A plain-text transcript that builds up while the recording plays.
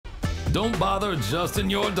Don't bother adjusting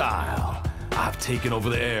your dial. I've taken over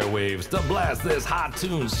the airwaves to blast this hot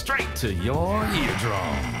tune straight to your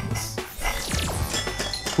eardrums.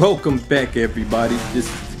 Welcome back, everybody. This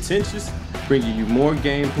is Antitious, bringing you more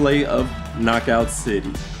gameplay of Knockout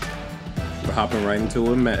City. We're hopping right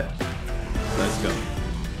into a match. Let's go.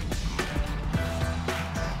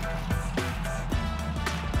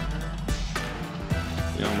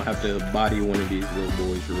 You know, I'm gonna have to body one of these little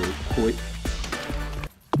boys real quick.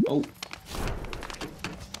 Oh.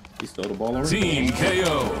 He stole the ball already. Team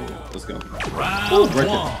KO. Let's go. Round right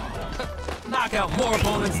one. Knock out more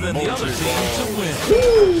opponents than the other team to win.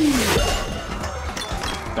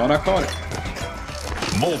 Thought I caught it.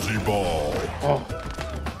 Multi-ball. Oh.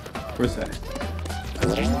 Where's that?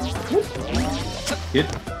 Hit.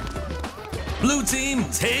 Blue team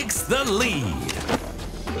takes the lead.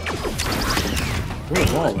 Where's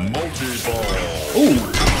the ball? Multi-ball. Ooh.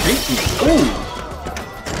 Pinky. Ooh.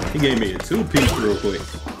 He gave me a two-piece real quick.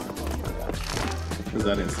 Because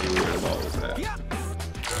I didn't see where the ball was at.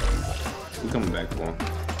 We're coming back for him.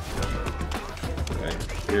 Okay,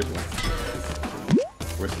 here's one.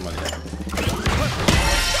 Where's somebody at?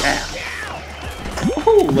 Ah.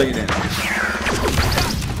 Ooh, lay it down.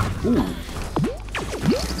 Ooh.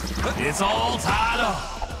 It's all tied up.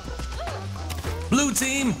 Blue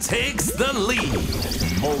team takes the lead.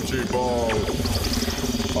 Multi-ball.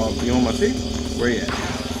 You on my team? Where you at?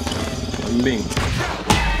 Bing.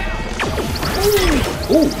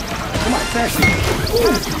 Ooh. Come on, taxi.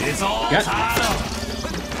 It's all Got tied up.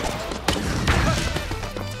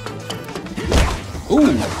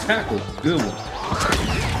 Ooh, tackle. Good one.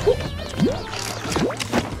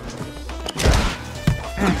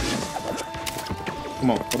 Come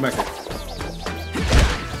on, come back here.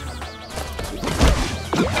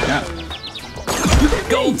 Yeah.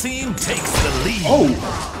 Gold team takes the lead. Oh,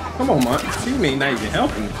 come on, my teammate not even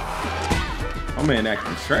helping me. My man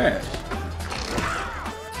acting trash.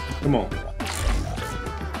 Come on.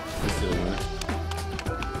 He's still winning.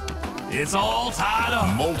 It's all tied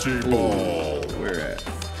up. Multi-ball. Where at?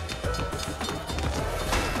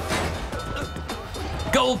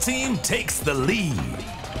 Gold team takes the lead.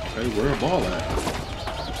 Hey, where a ball at?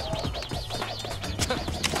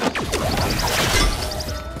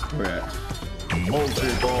 Where at?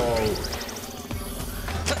 Multi-ball.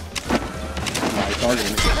 Somebody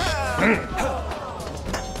targeting me.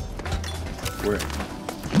 Where?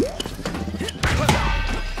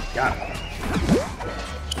 Got it.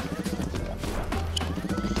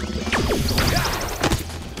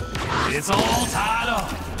 It's all tied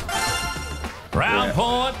up. Round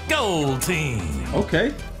point, gold team.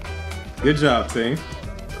 Okay. Good job, team.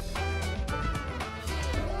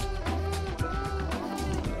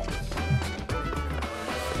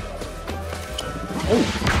 Oh.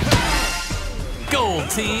 Gold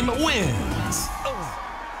team wins.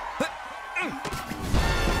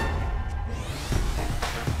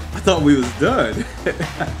 I thought we was done.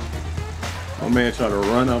 My man tried to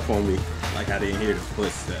run up on me like I didn't hear the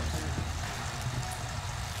footsteps.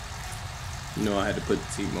 You know I had to put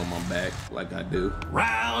the team on my back like I do.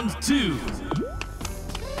 Round two.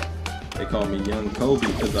 They call me Young Kobe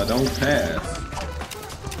because I don't pass.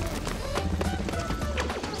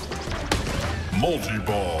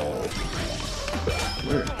 Multi-ball.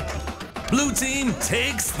 Where? Blue team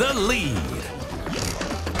takes the lead.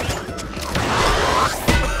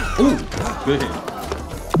 Ooh, good hit.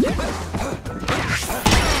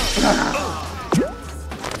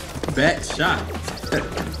 Back shot.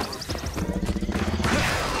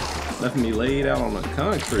 Left me laid out on the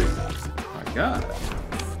concrete. My God.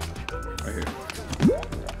 Right here.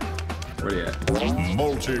 Where they at?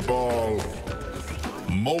 Multi-ball.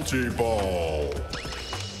 Multi-ball.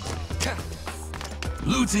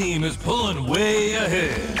 Blue team is pulling way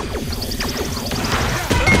ahead.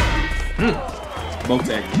 Both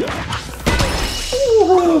tagging.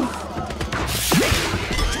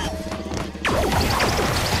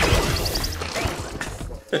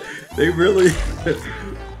 They really.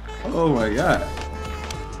 Oh my God.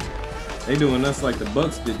 They doing us like the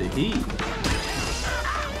Bucks did the Heat.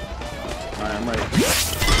 Alright, I'm ready.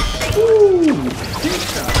 Ooh! Big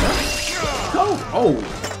shot, bro. Go! Oh!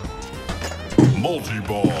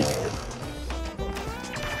 Multi-ball.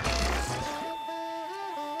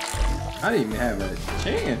 I didn't even have a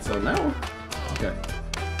chance on that one. Okay.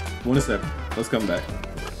 1-7. Let's come back.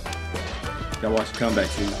 Gotta watch the comeback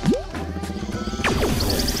season.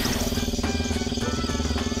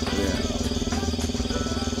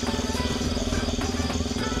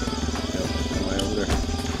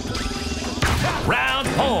 Round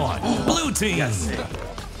point, blue team.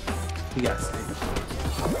 He got saved.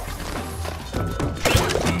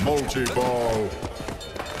 Multi Multi-ball.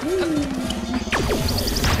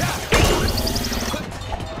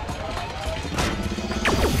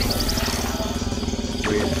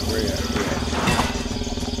 Where at?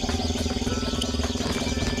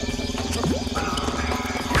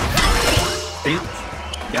 See?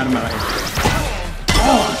 Got him out of here.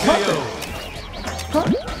 Oh,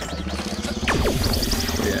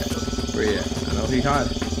 where he at? I know he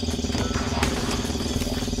hiding.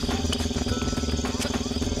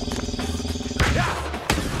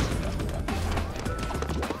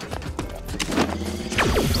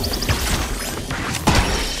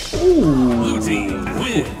 Blue team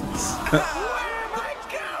wins.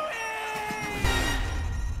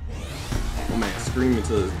 Oh man, screaming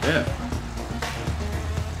to his death.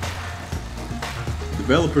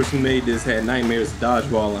 Developers who made this had nightmares of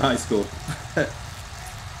dodgeball in high school.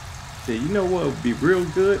 Said, you know what would be real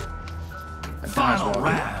good? A Final dodgeball.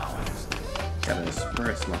 round. Gotta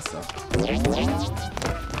express myself.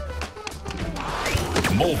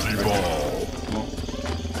 Multi-ball. Come on.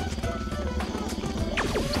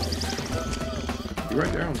 You're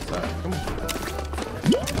right there on the side. Come on.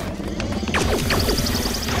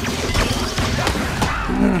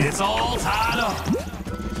 It's all tied up.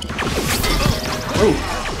 Oh!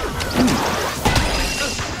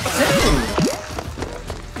 Dang.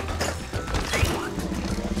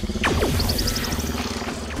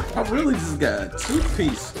 I really just got a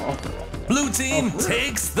two-piece off. Blue team Oh,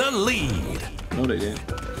 takes the lead. No, they didn't.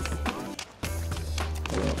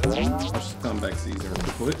 Hold up. Watch the comeback season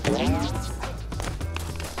real quick.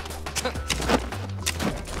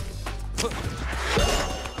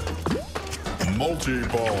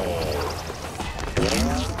 Multi-ball.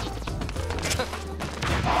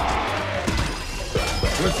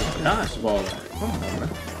 Where's the dodgeball at? Come on, man.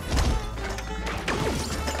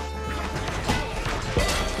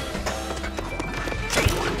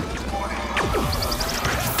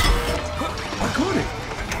 I caught it.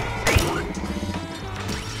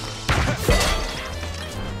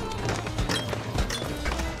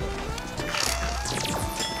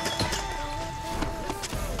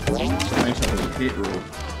 I ain't trying to hit roll.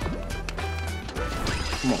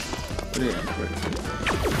 Come on. Where they at?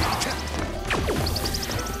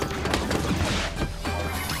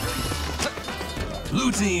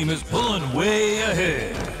 Blue team is pulling way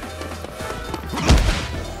ahead.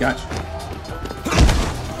 Gotcha.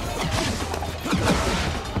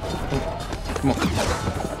 Come on.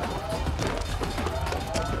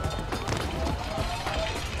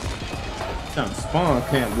 Kind of spawn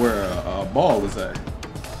camp where a ball is at.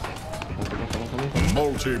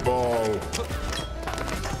 Multi-ball.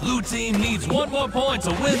 Blue team needs one more point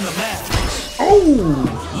to win the match. Oh!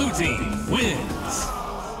 Blue team wins.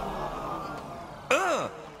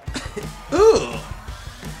 Ugh.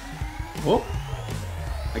 Well,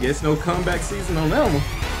 I guess no comeback season on that one.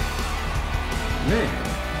 Man.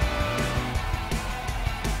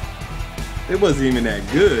 It wasn't even that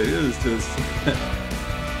good. It was just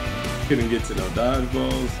couldn't get to no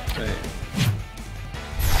dodgeballs. Man.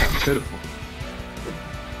 Kind of pitiful.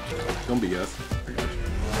 It's gonna be us. I got you.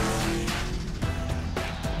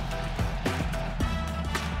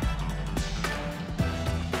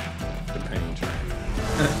 The pain train.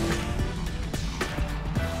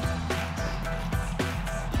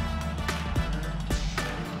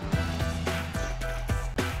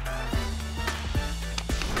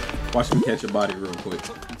 Watch me catch a body real quick.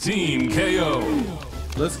 Team KO.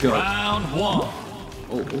 Let's go. Round one.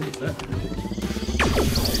 Oh, what was that?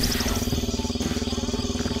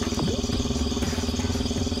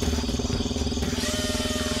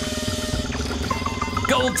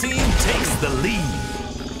 Gold team takes the lead.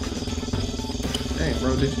 Dang,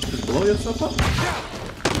 bro, did you just blow yourself up?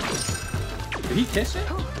 Did he catch that?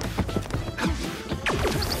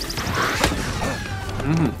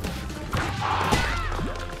 Mm-hmm.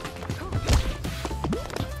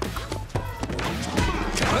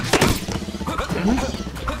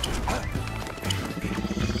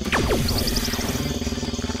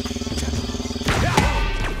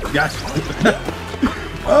 Gotcha.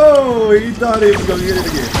 Oh, he thought he was gonna get it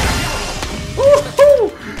again.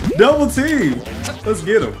 Woo-hoo! Double team. Let's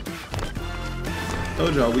get him.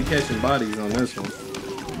 Told y'all we catching bodies on this one.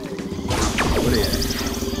 What they at?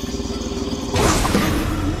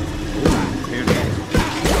 Ooh, here they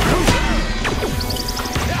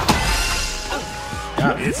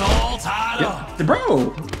are. It's all tied up. Yeah.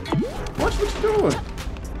 Bro, watch what you're doing.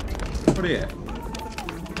 Where they at?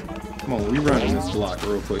 Come on, we running this block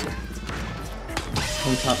real quick.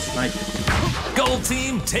 On top sniper. Gold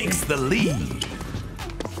team takes the lead.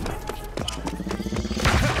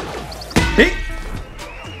 Hey!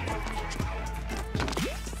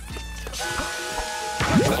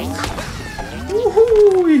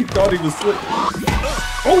 thought he was slick.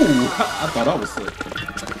 Oh, I thought I was slick.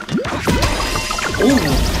 Oh,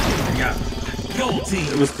 yeah. Gold team.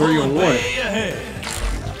 It was 3 on 1. way ahead.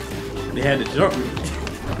 They had to jump me.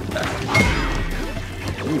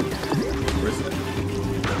 Ooh, where's that?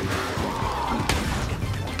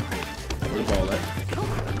 Where's the ball at?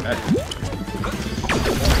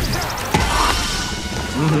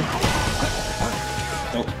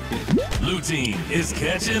 Oh, Blue team is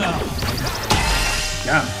catching up.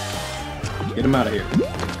 got him. Get him out of here.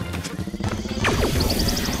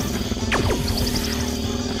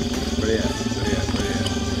 Where they at? Where they at? Where they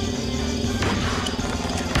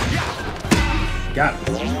at? Got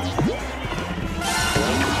him.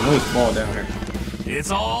 I know it's ball down here.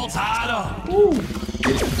 It's all tied up. Woo.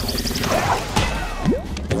 Get it.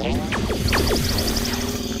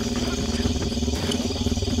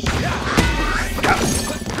 Got him.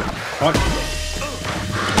 Caught him.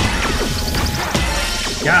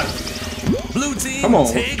 Got him. Blue team Come on.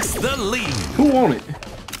 takes the lead. Who won it?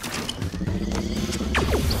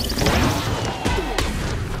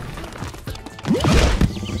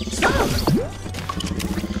 Stop.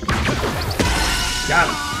 Got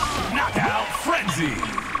him. Knockout frenzy.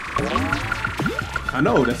 I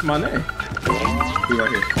know, that's my name. He right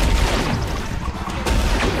here.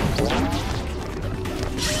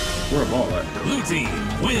 Where a ball at? Blue team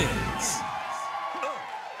wins.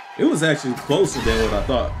 It was actually closer than what I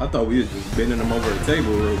thought. I thought we was just bending them over the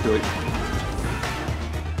table real quick.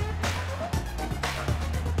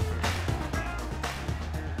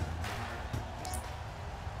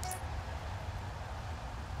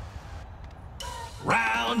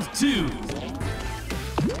 Round 2.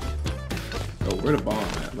 Oh, where the bomb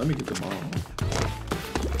at? Let me get the bomb.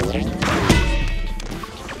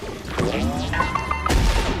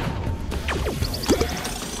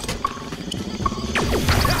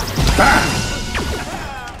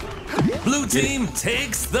 Blue team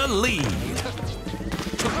takes the lead.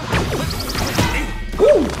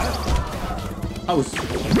 Woo! I was.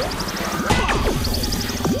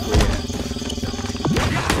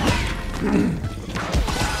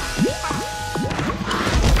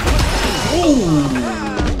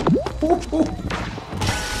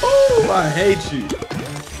 Oh, I hate you.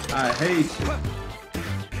 I hate you.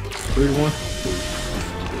 3-1.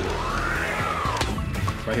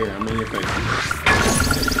 Right here, I'm in your face.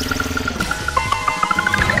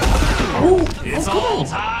 Oh, It's all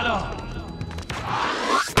tied up.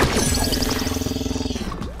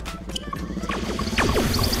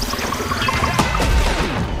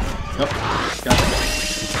 Yep, got it.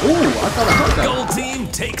 Ooh, I thought I heard that. Gold team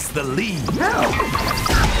takes the lead. How?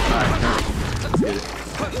 Alright, let's get it.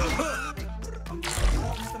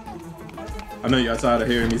 I know you're tired of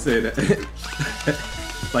hearing me say that.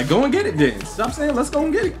 Like, go and get it then. Stop saying, let's go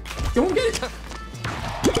and get it. Go and get it.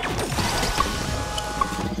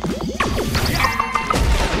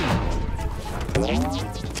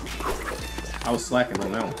 I was slacking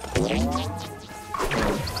on that one.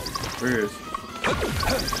 Where is?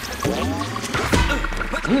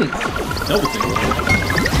 Double team.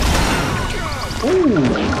 Ooh.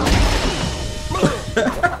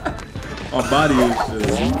 Our body is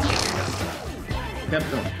just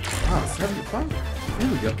kept on. Wow, 75? There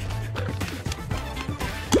we go.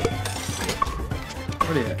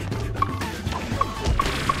 Where they at?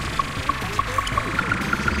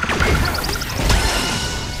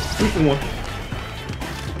 Two for one.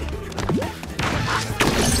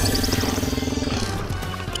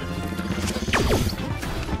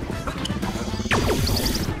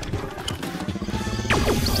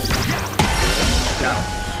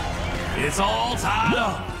 It's all tied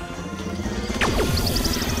up.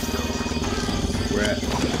 We're at.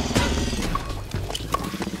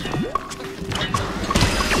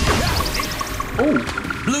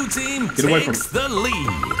 Oh! Blue team Get away from takes the lead.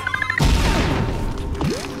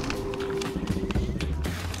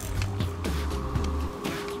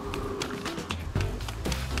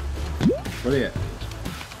 Where they at?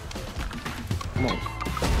 Come on.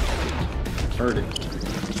 Heard it.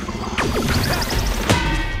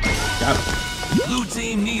 Got it. Blue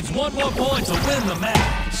team needs one more point to win the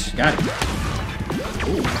match. Got it.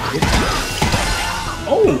 Ooh, get it.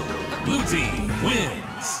 Oh! Blue team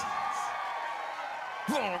wins.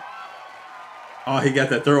 Oh, he got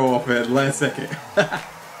that throw off at the last second. Yeah,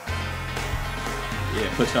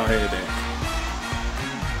 put y'all head there.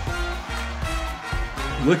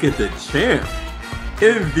 Look at the champ.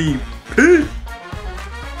 MVP.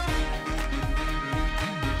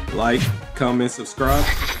 Like, comment, subscribe,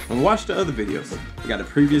 and watch the other videos. I got a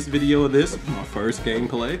previous video of this, my first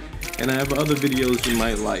gameplay, and I have other videos you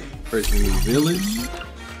might like. First New Village,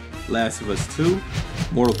 Last of Us 2,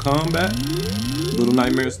 Mortal Kombat, Little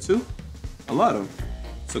Nightmares 2, a lot of them.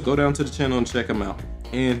 So go down to the channel and check them out,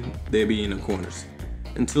 and they'll be in the corners.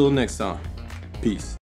 Until next time, peace.